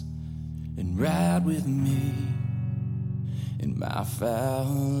and ride with me in my foul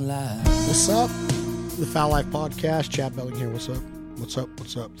life. What's up? The Foul Life Podcast. Chad Belling here. What's up? What's up?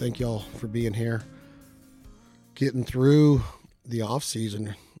 What's up? Thank y'all for being here. Getting through the off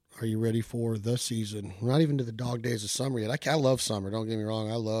season. Are you ready for the season? We're not even to the dog days of summer yet. I love summer. Don't get me wrong.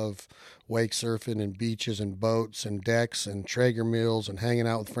 I love wake surfing and beaches and boats and decks and Traeger meals and hanging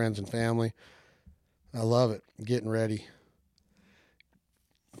out with friends and family. I love it. Getting ready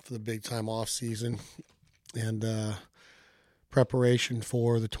for the big time off season and preparation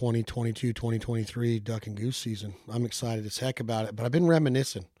for the 2022-2023 duck and goose season. I'm excited as heck about it, but I've been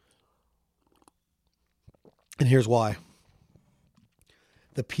reminiscing. And here's why.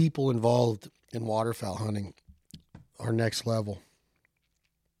 The people involved in waterfowl hunting are next level.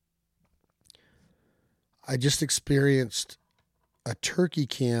 I just experienced a turkey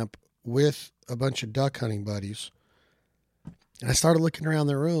camp with a bunch of duck hunting buddies. And I started looking around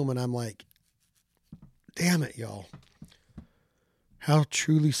the room and I'm like, damn it, y'all. How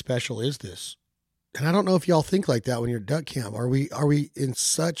truly special is this? And I don't know if y'all think like that when you're at duck camp. Are we in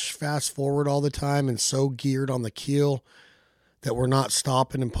such fast forward all the time and so geared on the kill that we're not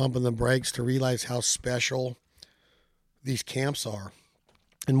stopping and pumping the brakes to realize how special these camps are?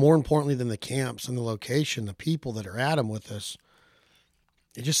 And more importantly than the camps and the location, the people that are at them with us,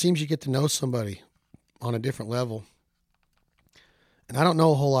 it just seems you get to know somebody on a different level. And I don't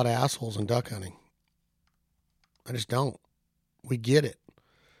know a whole lot of assholes in duck hunting. I just don't. We get it.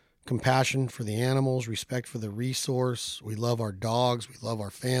 Compassion for the animals, respect for the resource. We love our dogs. We love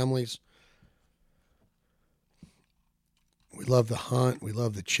our families. We love the hunt. We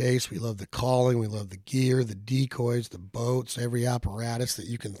love the chase. We love the calling. We love the gear, the decoys, the boats, every apparatus that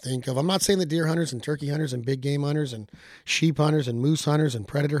you can think of. I'm not saying the deer hunters and turkey hunters and big game hunters and sheep hunters and moose hunters and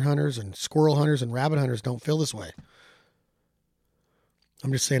predator hunters and squirrel hunters and rabbit hunters don't feel this way.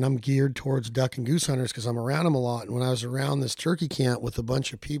 I'm just saying I'm geared towards duck and goose hunters because I'm around them a lot. And when I was around this turkey camp with a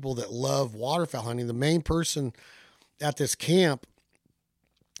bunch of people that love waterfowl hunting, the main person at this camp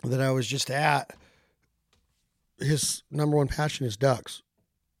that I was just at, his number one passion is ducks.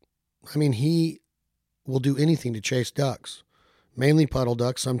 I mean, he will do anything to chase ducks. Mainly puddle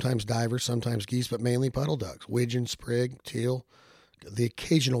ducks, sometimes divers, sometimes geese, but mainly puddle ducks. Widgeon, sprig, teal, the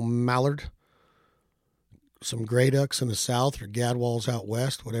occasional mallard, some gray ducks in the south or gadwalls out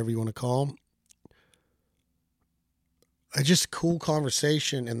west, whatever you want to call them. A just cool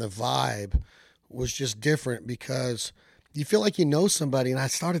conversation, and the vibe was just different because you feel like you know somebody. And I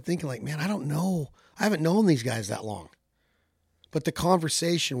started thinking like, man, I haven't known these guys that long. But the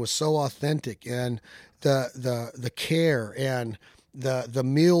conversation was so authentic, and the care and the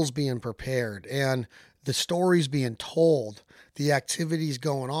meals being prepared and the stories being told, the activities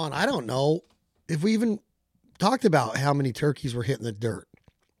going on. I don't know if we even talked about how many turkeys were hitting the dirt.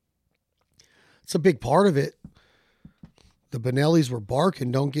 It's a big part of it. The Benellis were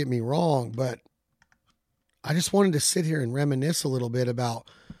barking, don't get me wrong, but I just wanted to sit here and reminisce a little bit about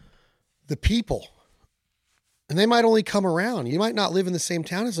the people. And they might only come around. You might not live in the same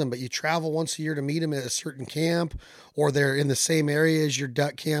town as them, but you travel once a year to meet them at a certain camp, or they're in the same area as your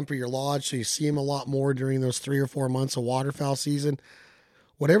duck camp or your lodge, so you see them a lot more during those 3 or 4 months of waterfowl season.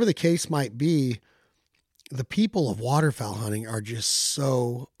 Whatever the case might be, the people of waterfowl hunting are just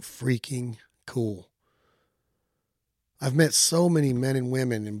so freaking cool. I've met so many men and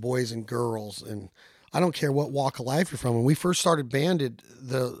women and boys and girls, and I don't care what walk of life you're from. When we first started Banded,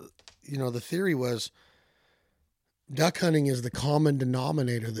 the theory was duck hunting is the common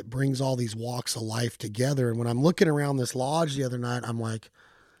denominator that brings all these walks of life together. And when I'm looking around this lodge the other night, I'm like,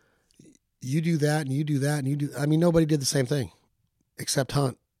 you do that and you do that and you do. I mean, nobody did the same thing except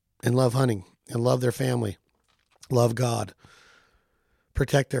hunt and love hunting and love their family, love God,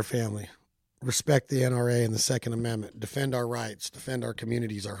 protect their family, respect the NRA and the Second Amendment, defend our rights, defend our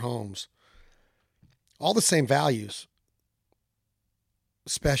communities, our homes. All the same values.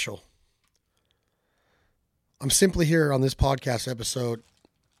 Special. I'm simply here on this podcast episode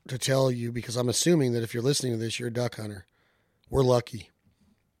to tell you, because I'm assuming that if you're listening to this, you're a duck hunter. We're lucky.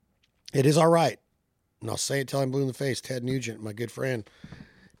 It is our right. And I'll say it till I'm blue in the face. Ted Nugent, my good friend,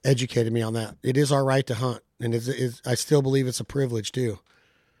 educated me on that. It is our right to hunt. And I still believe it's a privilege too.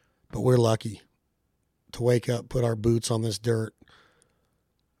 But we're lucky to wake up, put our boots on this dirt,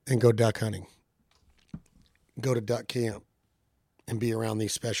 and go duck hunting. Go to duck camp and be around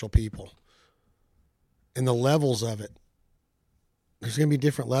these special people. And the levels of it, there's going to be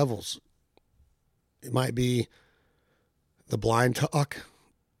different levels. It might be the blind talk,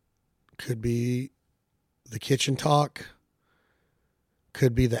 could be the kitchen talk,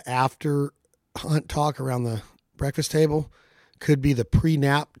 could be the after hunt talk around the breakfast table, Could be the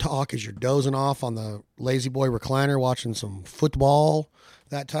pre-nap talk as you're dozing off on the lazy boy recliner watching some football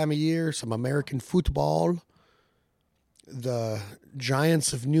that time of year, some American football. The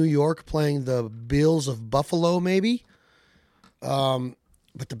Giants of New York playing the Bills of Buffalo, maybe.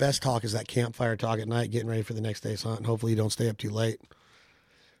 But the best talk is that campfire talk at night, getting ready for the next day's hunt. And hopefully you don't stay up too late.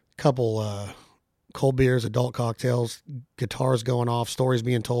 Couple cold beers, adult cocktails, guitars going off, stories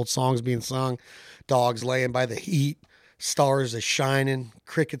being told, songs being sung, dogs laying by the heat, stars a shining,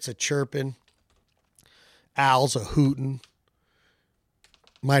 crickets a chirping, owls a hooting.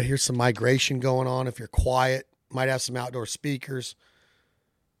 Might hear some migration going on if you're quiet. Might have some outdoor speakers,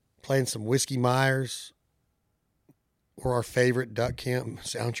 playing some Whiskey Myers. Or our favorite duck camp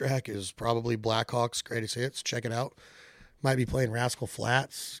soundtrack is probably Blackhawk's Greatest Hits. Check it out. Might be playing Rascal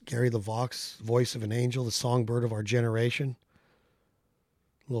Flatts, Gary LeVox, Voice of an Angel, the songbird of our generation.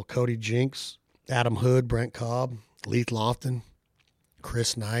 Little Cody Jinks, Adam Hood, Brent Cobb, Leith Lofton,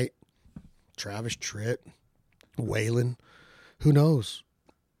 Chris Knight, Travis Tritt, Waylon. Who knows?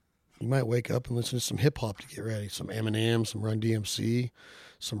 You might wake up and listen to some hip-hop to get ready. Some Eminem, some Run DMC,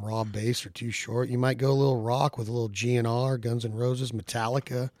 some raw bass or Too Short. You might go a little rock with a little GNR, Guns N' Roses,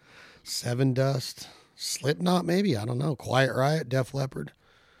 Metallica, Seven Dust, Slipknot maybe. I don't know. Quiet Riot, Def Leppard,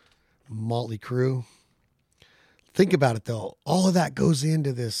 Motley Crue. Think about it, though. All of that goes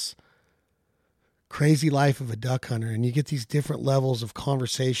into this crazy life of a duck hunter, and you get these different levels of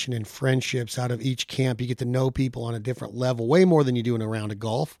conversation and friendships out of each camp. You get to know people on a different level, way more than you do in a round of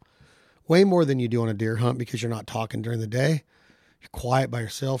golf. Way more than you do on a deer hunt because you're not talking during the day. You're quiet by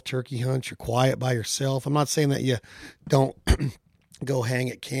yourself. Turkey hunts, you're quiet by yourself. I'm not saying that you don't go hang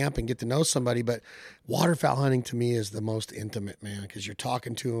at camp and get to know somebody, but waterfowl hunting to me is the most intimate, man, because you're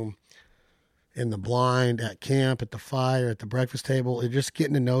talking to them in the blind, at camp, at the fire, at the breakfast table. You're just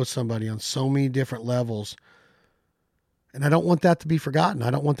getting to know somebody on so many different levels. And I don't want that to be forgotten. I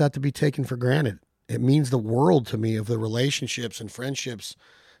don't want that to be taken for granted. It means the world to me of the relationships and friendships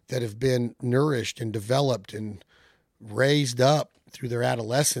that have been nourished and developed and raised up through their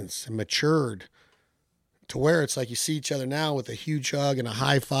adolescence and matured to where it's like you see each other now with a huge hug and a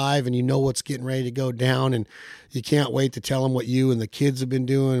high five and you know what's getting ready to go down and you can't wait to tell them what you and the kids have been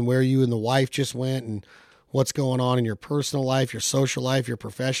doing, where you and the wife just went and what's going on in your personal life, your social life, your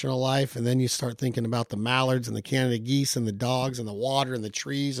professional life. And then you start thinking about the mallards and the Canada geese and the dogs and the water and the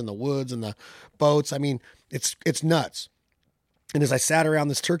trees and the woods and the boats. I mean, it's nuts. And as I sat around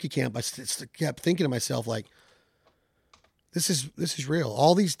this turkey camp, I kept thinking to myself, like, this is real.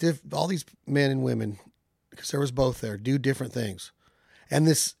 All these men and women, because there was both there, do different things. And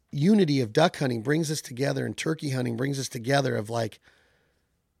this unity of duck hunting brings us together, and turkey hunting brings us together of like,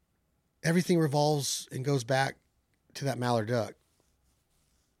 everything revolves and goes back to that mallard duck.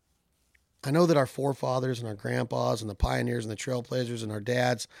 I know that our forefathers and our grandpas and the pioneers and the trailblazers and our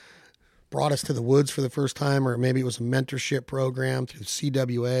dads brought us to the woods for the first time, or maybe it was a mentorship program through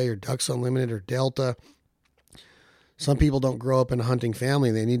CWA or Ducks Unlimited or Delta. Some people don't grow up in a hunting family.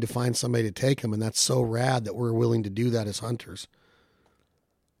 They need to find somebody to take them, and that's so rad that we're willing to do that as hunters.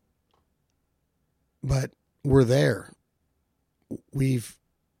 But we're there. We've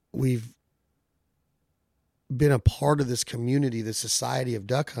been a part of this community, this society of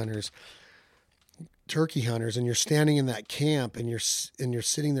duck hunters, turkey hunters, and you're standing in that camp and you're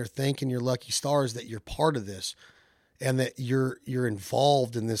sitting there thanking your lucky stars that you're part of this and that you're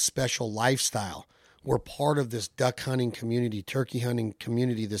involved in this special lifestyle. We're part of this duck hunting community, turkey hunting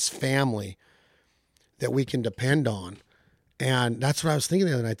community, this family that we can depend on. And that's what I was thinking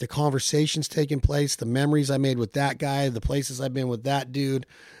the other night. The conversations taking place, the memories I made with that guy, the places I've been with that dude.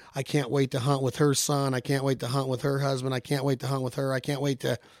 I can't wait to hunt with her son. I can't wait to hunt with her husband. I can't wait to hunt with her. I can't wait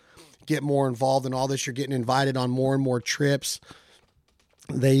to get more involved in all this. You're getting invited on more and more trips.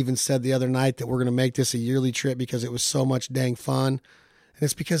 They even said the other night that we're going to make this a yearly trip because it was so much dang fun. And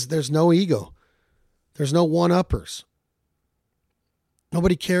it's because there's no ego. There's no one-uppers.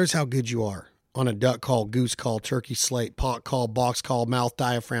 Nobody cares how good you are on a duck call, goose call, turkey slate, pot call, box call, mouth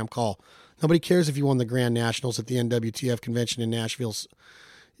diaphragm call. Nobody cares if you won the Grand Nationals at the NWTF convention in Nashville,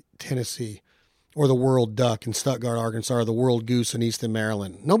 Tennessee, or the World Duck in Stuttgart, Arkansas, or the World Goose in Easton,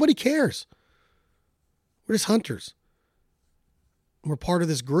 Maryland. Nobody cares. We're just hunters. We're part of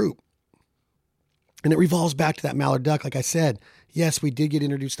this group. And it revolves back to that mallard duck. Like I said, yes, we did get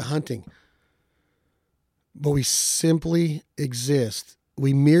introduced to hunting, but we simply exist.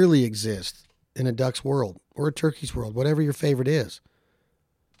 We merely exist in a duck's world or a turkey's world, whatever your favorite is.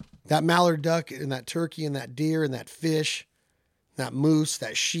 That mallard duck and that turkey and that deer and that fish, that moose,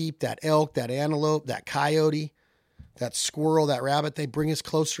 that sheep, that elk, that antelope, that coyote, that squirrel, that rabbit, they bring us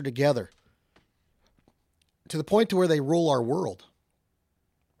closer together. to the point to where they rule our world.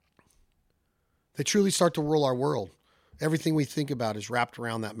 They truly start to rule our world. Everything we think about is wrapped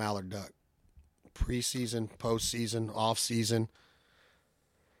around that mallard duck. Preseason, postseason, off-season,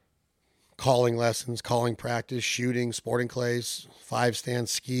 calling lessons, calling practice, shooting, sporting clays, 5-stand,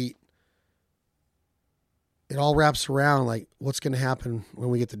 skeet. It all wraps around like what's going to happen when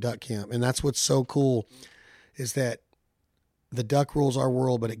we get to duck camp. And that's what's so cool is that the duck rules our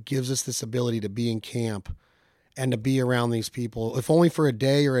world, but it gives us this ability to be in camp and to be around these people. If only for a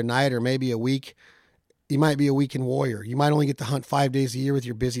day or a night or maybe a week, you might be a weekend warrior. You might only get to hunt 5 days a year with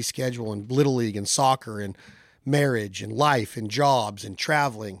your busy schedule and Little League and soccer and marriage and life and jobs and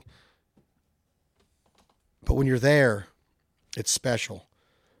traveling. But when you're there, it's special.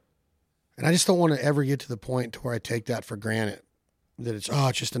 And I just don't want to ever get to the point to where I take that for granted, that it's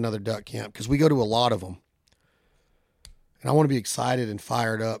just another duck camp, because we go to a lot of them. And I want to be excited and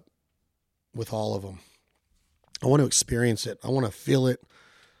fired up with all of them. I want to experience it. I want to feel it.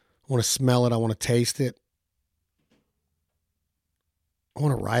 I want to smell it. I want to taste it. I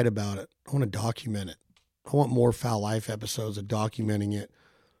want to write about it. I want to document it. I want more Foul Life episodes of documenting it.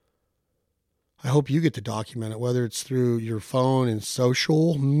 I hope you get to document it, whether it's through your phone and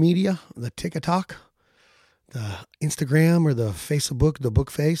social media, the TikTok, the Instagram, or the Facebook, the book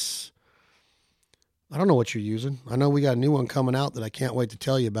face. I don't know what you're using. I know we got a new one coming out that I can't wait to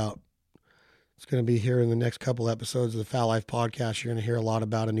tell you about. It's going to be here in the next couple episodes of the Foul Life podcast. You're going to hear a lot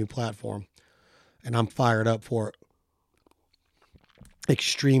about a new platform, and I'm fired up for it.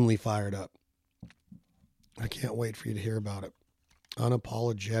 Extremely fired up. I can't wait for you to hear about it.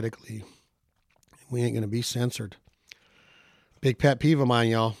 Unapologetically. We ain't going to be censored. Big pet peeve of mine,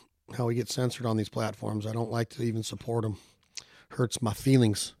 y'all, how we get censored on these platforms. I don't like to even support them. Hurts my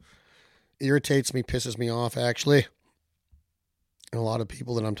feelings. Irritates me, pisses me off, actually. And a lot of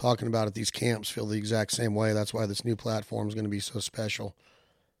people that I'm talking about at these camps feel the exact same way. That's why this new platform is going to be so special.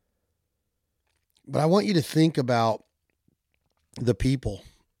 But I want you to think about the people.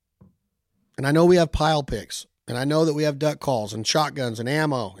 And I know we have pile picks. And I know that we have duck calls and shotguns and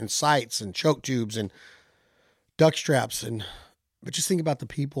ammo and sights and choke tubes and duck straps. But just think about the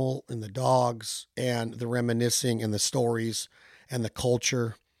people and the dogs and the reminiscing and the stories and the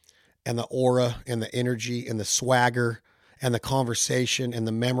culture and the aura and the energy and the swagger and the conversation and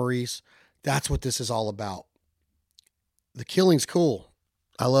the memories. That's what this is all about. The killing's cool.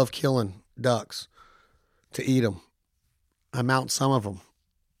 I love killing ducks to eat them. I mount some of them.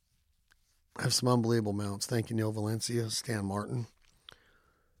 I have some unbelievable mounts. Thank you, Neil Valencia, Stan Martin.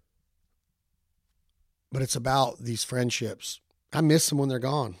 But it's about these friendships. I miss them when they're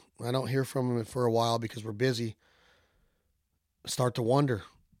gone. I don't hear from them for a while because we're busy. I start to wonder.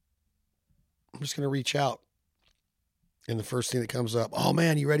 I'm just going to reach out. And the first thing that comes up, oh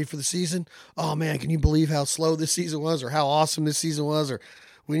man, you ready for the season? Oh man, can you believe how slow this season was, or how awesome this season was, or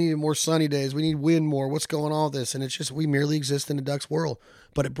we needed more sunny days. We need wind more. What's going on with this? And it's just, we merely exist in a duck's world,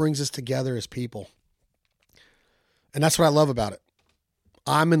 but it brings us together as people. And that's what I love about it.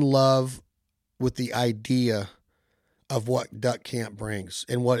 I'm in love with the idea of what duck camp brings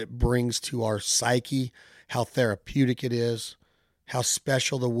and what it brings to our psyche, how therapeutic it is, how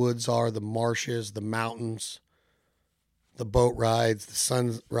special the woods are, the marshes, the mountains, the boat rides, the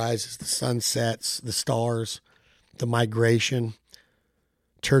sun rises, the sun sets, the stars, the migration,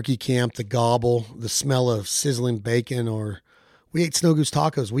 turkey camp, the gobble, the smell of sizzling bacon, or we ate snow goose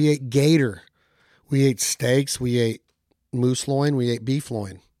tacos. We ate gator. We ate steaks. We ate moose loin. We ate beef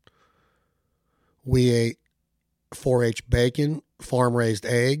loin. We ate 4-H bacon, farm-raised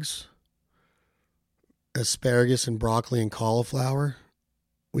eggs, asparagus and broccoli and cauliflower.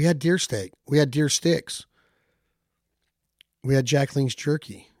 We had deer steak. We had deer sticks. We had Jacqueline's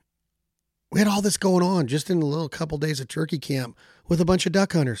jerky. We had all this going on just in a little couple days of turkey camp with a bunch of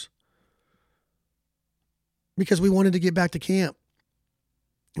duck hunters because we wanted to get back to camp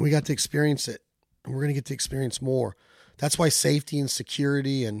and we got to experience it, and we're going to get to experience more. That's why safety and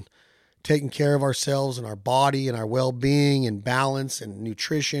security and taking care of ourselves and our body and our well-being and balance and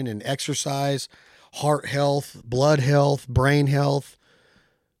nutrition and exercise, heart health, blood health, brain health,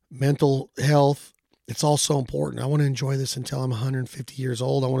 mental health. It's all so important. I want to enjoy this until I'm 150 years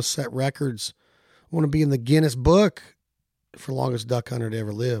old. I want to set records. I want to be in the Guinness Book for longest duck hunter to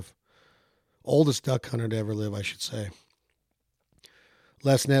ever live. Oldest duck hunter to ever live, I should say.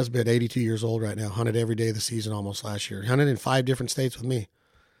 Les Nesbitt, 82 years old right now, hunted every day of the season almost last year. He hunted in 5 different states with me.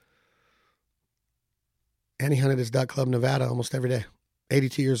 And he hunted his duck club in Nevada almost every day.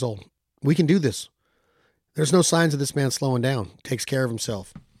 82 years old. We can do this. There's no signs of this man slowing down. Takes care of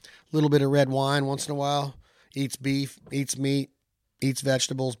himself. A little bit of red wine once in a while. Eats beef, eats meat, eats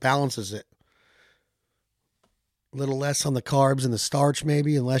vegetables, balances it. A little less on the carbs and the starch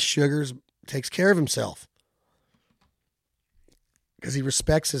maybe, and less sugars, takes care of himself. Because he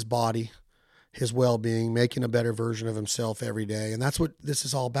respects his body, his well-being, making a better version of himself every day. And that's what this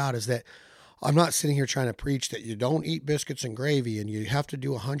is all about, is that I'm not sitting here trying to preach that you don't eat biscuits and gravy and you have to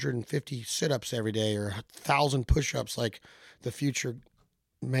do 150 sit-ups every day or 1,000 push-ups like the future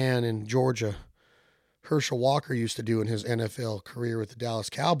man in Georgia, Herschel Walker, used to do in his NFL career with the Dallas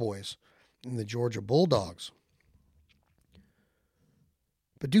Cowboys and the Georgia Bulldogs.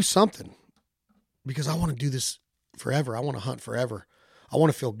 But do something, because I want to do this forever. I want to hunt forever. I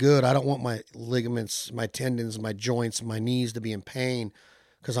want to feel good. I don't want my ligaments, my tendons, my joints, my knees to be in pain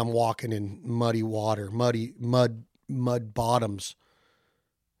because I'm walking in muddy water, mud bottoms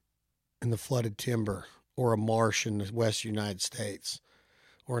in the flooded timber, or a marsh in the west United States,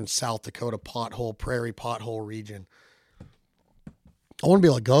 or in South Dakota prairie pothole region. I want to be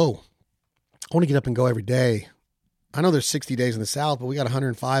able to go. I want to get up and go every day. I know there's 60 days in the South, but we got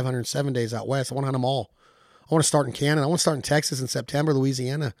 105, 107 days out West. I want to hunt them all. I want to start in Canada. I want to start in Texas in September,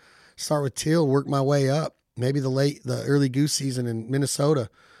 Louisiana. Start with teal, work my way up. Maybe the early goose season in Minnesota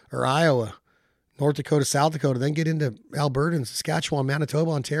or Iowa, North Dakota, South Dakota, then get into Alberta and Saskatchewan,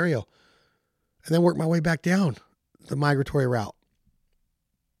 Manitoba, Ontario, and then work my way back down the migratory route.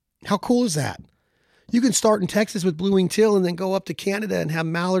 How cool is that? You can start in Texas with blue-wing teal and then go up to Canada and have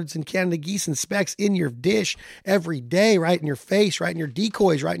mallards and Canada geese and specks in your dish every day, right in your face, right in your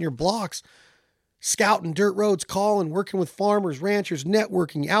decoys, right in your blocks. Scouting dirt roads, calling, working with farmers, ranchers,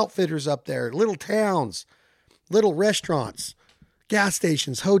 networking, outfitters up there, little towns, little restaurants, gas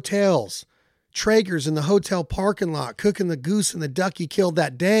stations, hotels, Traegers in the hotel parking lot, cooking the goose and the duck you killed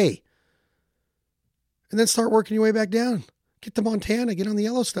that day. And then start working your way back down. Get to Montana, get on the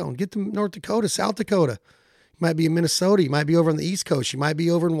Yellowstone, get to North Dakota, South Dakota. You might be in Minnesota, you might be over on the East Coast, you might be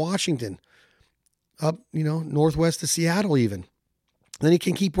over in Washington, up, northwest of Seattle even. Then you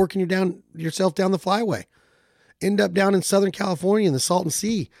can keep working yourself down the flyway. End up down in Southern California in the Salton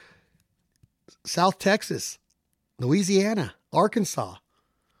Sea, South Texas, Louisiana, Arkansas.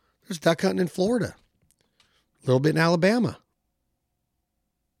 There's duck hunting in Florida, a little bit in Alabama.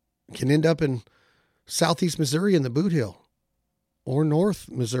 You can end up in Southeast Missouri in the Boot Hill, or North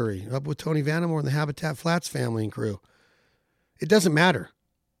Missouri, up with Tony Vanamore and the Habitat Flats family and crew. It doesn't matter.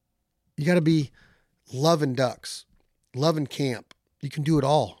 You got to be loving ducks, loving camp. You can do it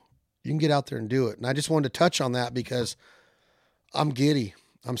all. You can get out there and do it. And I just wanted to touch on that because I'm giddy.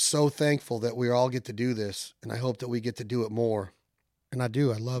 I'm so thankful that we all get to do this, and I hope that we get to do it more. And I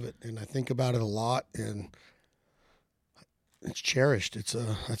do. I love it, and I think about it a lot, and it's cherished.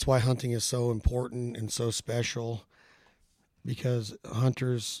 That's why hunting is so important and so special, because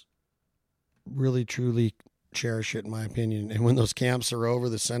hunters really, truly cherish it, in my opinion. And when those camps are over,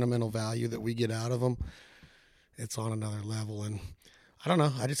 the sentimental value that we get out of them, it's on another level. And I don't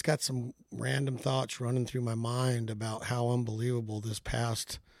know, I just got some random thoughts running through my mind about how unbelievable this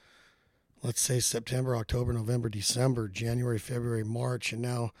past, let's say, September, October, November, December, January, February, March, and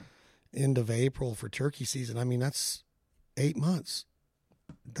now end of April for turkey season. I mean, that's 8 months.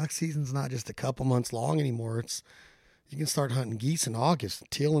 Duck season's not just a couple months long anymore. You can start hunting geese in August,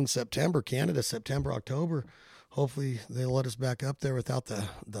 teal in September, Canada, September, October. Hopefully they'll let us back up there without the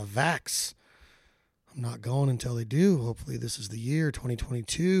vax. I'm not going until they do. Hopefully this is the year,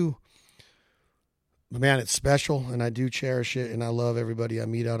 2022. But man, it's special, and I do cherish it, and I love everybody I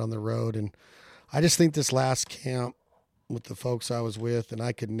meet out on the road. And I just think this last camp with the folks I was with, and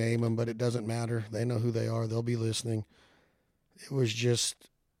I could name them, but it doesn't matter. They know who they are. They'll be listening. It was just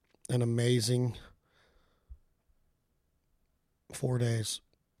an amazing 4 days,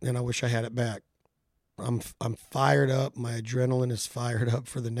 and I wish I had it back. I'm fired up. My adrenaline is fired up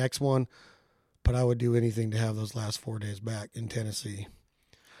for the next one, but I would do anything to have those last 4 days back in Tennessee.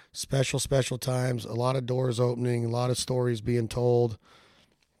 Special, special times, a lot of doors opening, a lot of stories being told,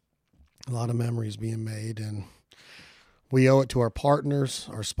 a lot of memories being made, and we owe it to our partners,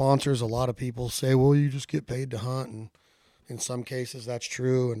 our sponsors. A lot of people say, well, you just get paid to hunt, and in some cases that's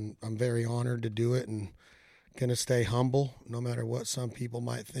true, and I'm very honored to do it, and going to stay humble no matter what some people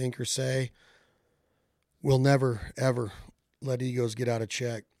might think or say. We'll never, ever let egos get out of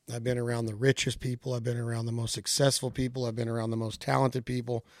check. I've been around the richest people. I've been around the most successful people. I've been around the most talented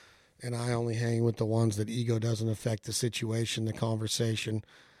people. And I only hang with the ones that ego doesn't affect the situation, the conversation,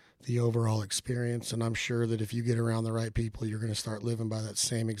 the overall experience. And I'm sure that if you get around the right people, you're going to start living by that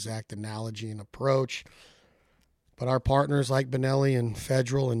same exact analogy and approach. But our partners like Benelli and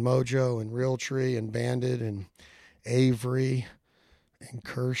Federal and Mojo and Realtree and Bandit and Avery and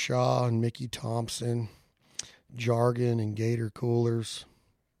Kershaw and Mickey Thompson, Jargon and Gator Coolers,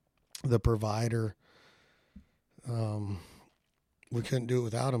 The Provider, We couldn't do it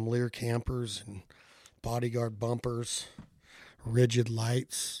without them. Lear campers and bodyguard bumpers, rigid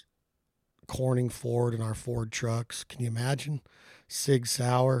lights, Corning Ford in our Ford trucks. Can you imagine? Sig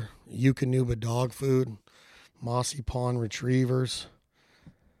Sauer, Eukanuba dog food, Mossy Pond retrievers.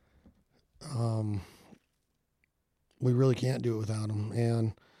 We really can't do it without them.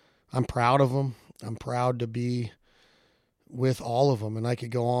 And I'm proud of them. I'm proud to be with all of them. And I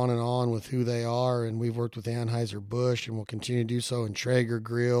could go on and on with who they are. And we've worked with Anheuser-Busch and we'll continue to do so in Traeger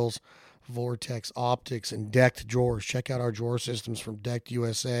grills, Vortex Optics, and Decked Drawers. Check out our drawer systems from Decked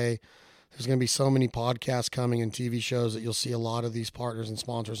USA. There's going to be so many podcasts coming and TV shows that you'll see a lot of these partners and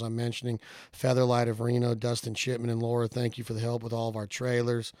sponsors I'm mentioning. Featherlight of Reno, Dustin Shipman and Laura, thank you for the help with all of our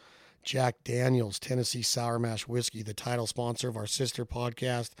trailers. Jack Daniels, Tennessee Sour Mash Whiskey, the title sponsor of our sister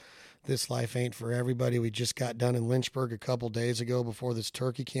podcast, This Life Ain't For Everybody. We just got done in Lynchburg a couple days ago before this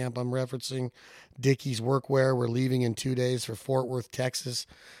turkey camp I'm referencing. Dickies Workwear, we're leaving in 2 days for Fort Worth, Texas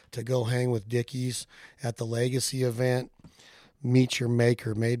to go hang with Dickies at the Legacy event. Meet Your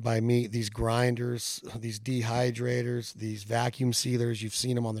Maker, made by meat. These grinders, these dehydrators, these vacuum sealers. You've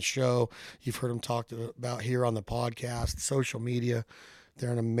seen them on the show. You've heard them talked about here on the podcast, social media.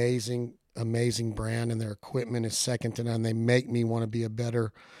 They're an amazing, amazing brand, and their equipment is second to none. They make me want to be a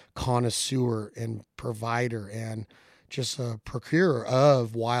better connoisseur and provider and just a procurer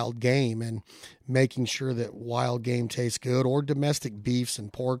of wild game and making sure that wild game tastes good, or domestic beefs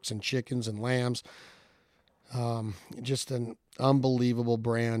and porks and chickens and lambs. Just an unbelievable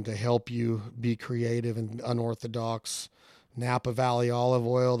brand to help you be creative and unorthodox. Napa Valley Olive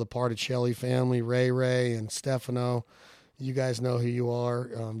Oil, the Particelli family, Ray and Stefano. You guys know who you are.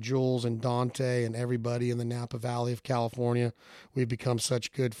 Jules and Dante and everybody in the Napa Valley of California. We've become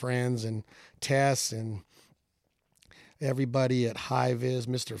such good friends. And Tess and everybody at High Vis,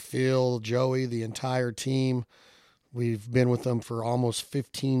 Mr. Phil, Joey, the entire team. We've been with them for almost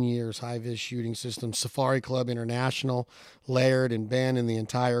 15 years. High Vis Shooting Systems, Safari Club International, Laird and Ben and the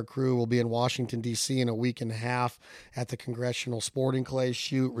entire crew will be in Washington, D.C. in a week and a half at the Congressional Sporting Clays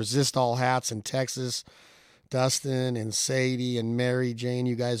shoot. Resist All Hats in Texas. Dustin and Sadie and Mary Jane,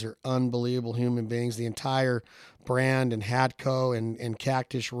 you guys are unbelievable human beings. The entire brand and Hatco and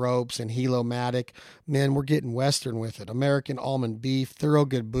Cactus Ropes and Helomatic. Man, we're getting Western with it. American Almond Beef,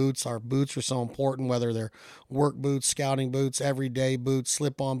 Thorogood Boots. Our boots are so important, whether they're work boots, scouting boots, everyday boots,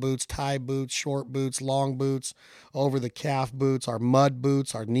 slip-on boots, tie boots, short boots, long boots, over-the-calf boots, our mud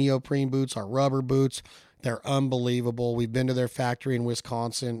boots, our neoprene boots, our rubber boots. They're unbelievable. We've been to their factory in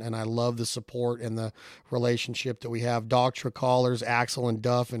Wisconsin, and I love the support and the relationship that we have. Doctra collars, Axel and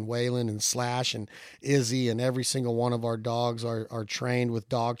Duff and Waylon and Slash and Izzy, and every single one of our dogs are trained with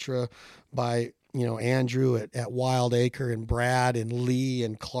Doctra by Andrew at Wild Acre, and Brad and Lee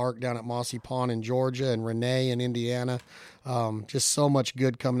and Clark down at Mossy Pond in Georgia, and Renee in Indiana. Just so much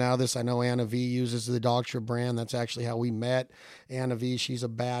good coming out of this. I know Anna V uses the Doctra brand. That's actually how we met. Anna V, she's a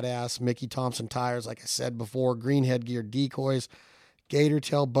badass. Mickey Thompson Tires, like I said before. Green Headgear Decoys. Gator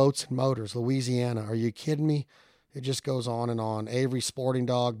Tail Boats and Motors, Louisiana. Are you kidding me? It just goes on and on. Avery Sporting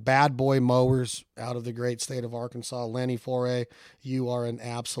Dog, Bad Boy Mowers out of the great state of Arkansas. Lenny Foray, you are an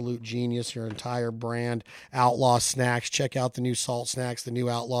absolute genius. Your entire brand. Outlaw Snacks. Check out the new salt snacks, the new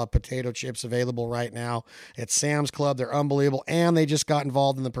Outlaw potato chips available right now at Sam's Club. They're unbelievable. And they just got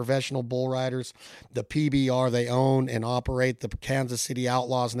involved in the Professional Bull Riders, the PBR. They own and operate the Kansas City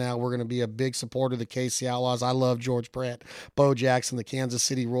Outlaws now. We're going to be a big supporter of the KC Outlaws. I love George Brett, Bo Jackson, the Kansas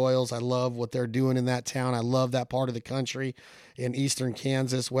City Royals. I love what they're doing in that town. I love that part of the country in eastern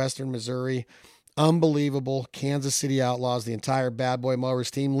Kansas, western Missouri. Unbelievable. Kansas City Outlaws, the entire Bad Boy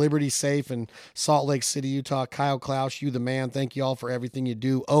Mowers team. Liberty Safe in Salt Lake City, Utah. Kyle Klaus, you the man. Thank you all for everything you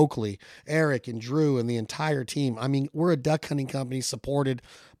do. Oakley, Eric, and Drew, and the entire team. I mean, we're a duck hunting company supported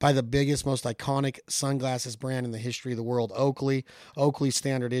by the biggest, most iconic sunglasses brand in the history of the world, Oakley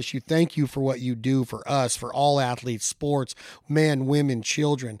Standard Issue. Thank you for what you do for us, for all athletes, sports, men, women,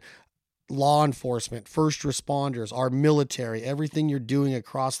 children, law enforcement, first responders, our military, everything you're doing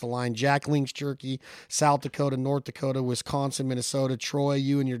across the line. Jack Link's Jerky, South Dakota, North Dakota, Wisconsin, Minnesota. Troy,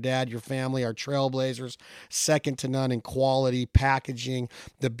 you and your dad, your family are trailblazers, second to none in quality, packaging,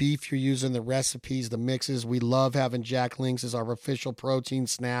 the beef you're using, the recipes, the mixes. We love having Jack Link's as our official protein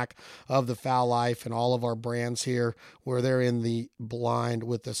snack of the Foul Life, and all of our brands here where they're in the blind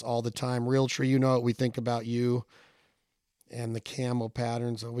with us all the time. Realtree, you know what we think about you and the camo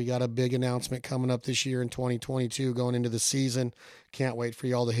patterns. We got a big announcement coming up this year in 2022 going into the season. Can't wait for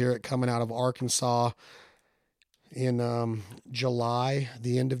y'all to hear it coming out of Arkansas in July,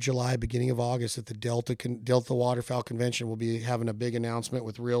 the end of July, beginning of August at the Delta Waterfowl Convention. We'll be having a big announcement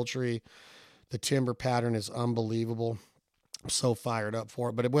with Realtree The timber pattern is unbelievable. I'm so fired up for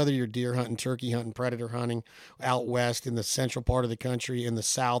it. But whether you're deer hunting, turkey hunting, predator hunting, out west, in the central part of the country, in the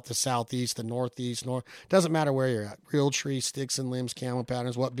south, the southeast, the northeast, doesn't matter where you're at. Real tree, sticks and limbs, camel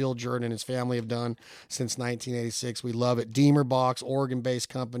patterns, what Bill Jordan and his family have done since 1986. We love it. Deemer Box, Oregon-based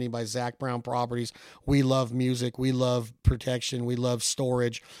company by Zach Brown Properties. We love music. We love protection. We love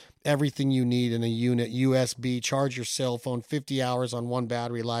storage. Everything you need in a unit, USB, charge your cell phone, 50 hours on one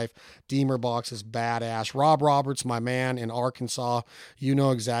battery life. Deemer Box is badass. Rob Roberts, my man in Arkansas. You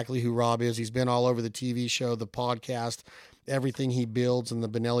know exactly who Rob is. He's been all over the TV show, the podcast, everything he builds in the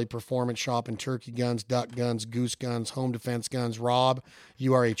Benelli Performance Shop and turkey guns, duck guns, goose guns, home defense guns. Rob,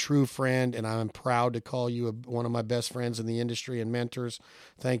 you are a true friend, and I'm proud to call you one of my best friends in the industry and mentors.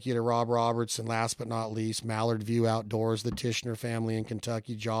 Thank you to Rob Roberts, and last but not least, Mallard View Outdoors, the Tishner family in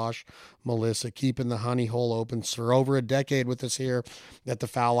Kentucky, Josh, Melissa, keeping the honey hole open for over a decade with us here at the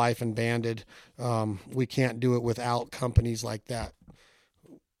Foul Life and Banded. We can't do it without companies like that.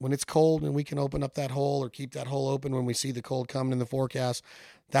 When it's cold and we can open up that hole or keep that hole open when we see the cold coming in the forecast,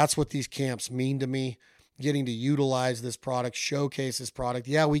 that's what these camps mean to me. Getting to utilize this product, showcase this product.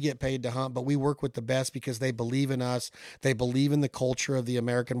 Yeah, we get paid to hunt, but we work with the best because they believe in us. They believe in the culture of the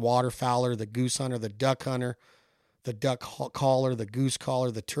American waterfowler, the goose hunter, the duck hunter, the duck caller, the goose caller,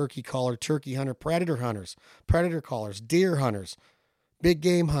 the turkey caller, turkey hunter, predator hunters, predator callers, deer hunters, big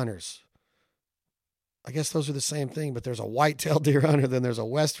game hunters. I guess those are the same thing, but there's a white-tailed deer hunter, then there's a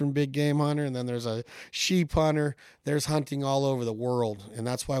western big game hunter, and then there's a sheep hunter. There's hunting all over the world, and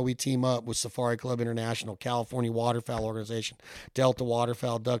that's why we team up with Safari Club International, California Waterfowl Organization, Delta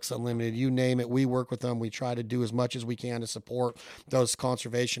Waterfowl, Ducks Unlimited, you name it. We work with them. We try to do as much as we can to support those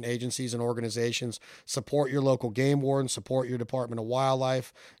conservation agencies and organizations. Support your local game warden, support your Department of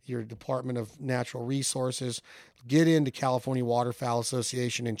Wildlife, your Department of Natural Resources. Get into California Waterfowl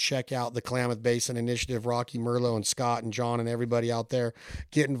Association and check out the Klamath Basin Initiative. Rocky, Merlo, and Scott and John and everybody out there.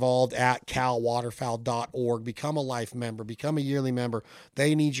 Get involved at calwaterfowl.org. Become a life member. Become a yearly member.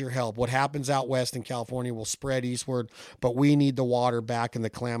 They need your help. What happens out west in California will spread eastward, but we need the water back in the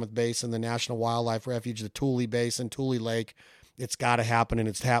Klamath Basin, the National Wildlife Refuge, the Tule Basin, Tule Lake. It's got to happen, and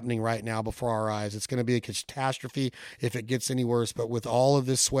it's happening right now before our eyes. It's going to be a catastrophe if it gets any worse. But with all of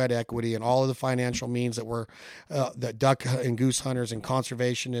this sweat equity and all of the financial means that duck and goose hunters and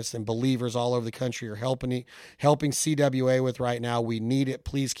conservationists and believers all over the country are helping CWA with right now, we need it.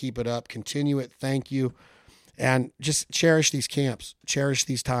 Please keep it up. Continue it. Thank you. And just cherish these camps. Cherish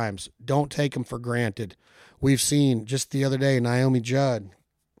these times. Don't take them for granted. We've seen just the other day, Naomi Judd.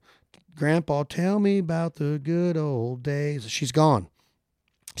 Grandpa, tell me about the good old days. She's gone.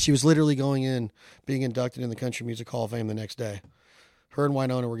 She was literally being inducted in the Country Music Hall of Fame the next day. Her and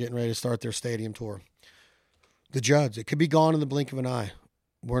Winona were getting ready to start their stadium tour. The Judds, it could be gone in the blink of an eye.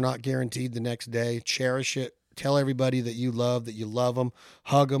 We're not guaranteed the next day. Cherish it. Tell everybody that you love them.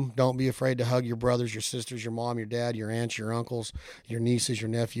 Hug them. Don't be afraid to hug your brothers, your sisters, your mom, your dad, your aunts, your uncles, your nieces, your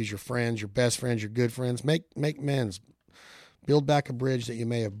nephews, your friends, your best friends, your good friends. Make amends. Build back a bridge that you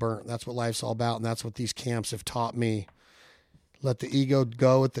may have burnt. That's what life's all about, and that's what these camps have taught me. Let the ego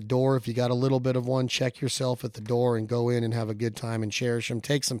go at the door. If you got a little bit of one, check yourself at the door and go in and have a good time and cherish them.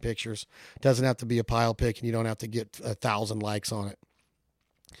 Take some pictures. Doesn't have to be a pile pic, and you don't have to get 1,000 likes on it.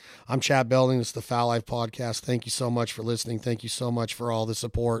 I'm Chad Belding. This is the Foul Life Podcast. Thank you so much for listening. Thank you so much for all the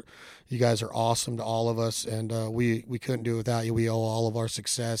support. You guys are awesome to all of us, and we couldn't do it without you. We owe all of our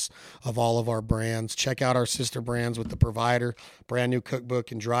success of all of our brands. Check out our sister brands with The Provider, brand new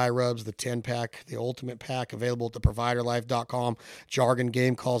cookbook and dry rubs, the 10-pack, the ultimate pack, available at theproviderlife.com,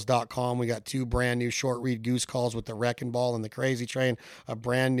 jargongamecalls.com. We got 2 brand new short read goose calls with the Wrecking Ball and the Crazy Train, a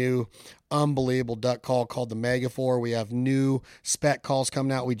brand new unbelievable duck call called the Megaphor. We have new spec calls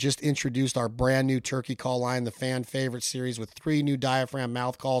coming out. We just introduced our brand new turkey call line, the fan favorite series, with 3 new diaphragm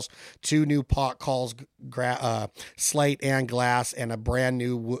mouth calls, 2 new pot calls, slate and glass, and a brand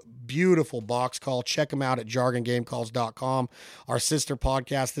new beautiful box call. Check them out at jargongamecalls.com. Our sister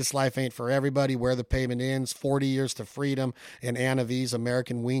podcast, This Life Ain't For Everybody, Where the Payment Ends, 40 Years to Freedom, and Anna V's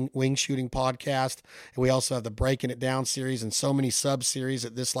American Wing Shooting Podcast. And we also have the Breaking It Down series and so many sub-series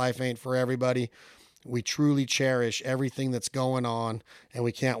at This Life Ain't For Everybody. We truly cherish everything that's going on, and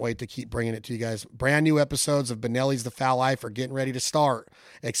we can't wait to keep bringing it to you guys. Brand new episodes of Benelli's The Foul Life are getting ready to start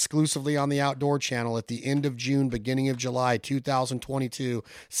exclusively on the Outdoor Channel at the end of June, beginning of July 2022,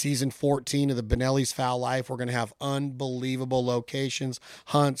 season 14 of the Benelli's Foul Life. We're going to have unbelievable locations,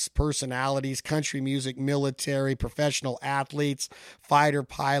 hunts, personalities, country music, military, professional athletes, fighter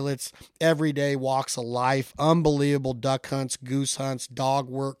pilots, everyday walks of life, unbelievable duck hunts, goose hunts, dog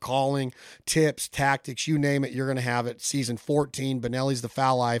work, calling, tips, tactics, you name it, you're going to have it. Season 14, Benelli's The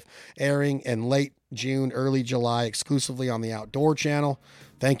Foul Life, airing in late June, early July, exclusively on the Outdoor Channel.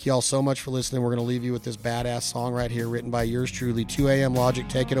 Thank you all so much for listening. We're going to leave you with this badass song right here, written by yours truly, 2 a.m. Logic.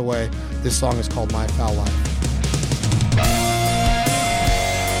 Take it away. This song is called My Foul Life.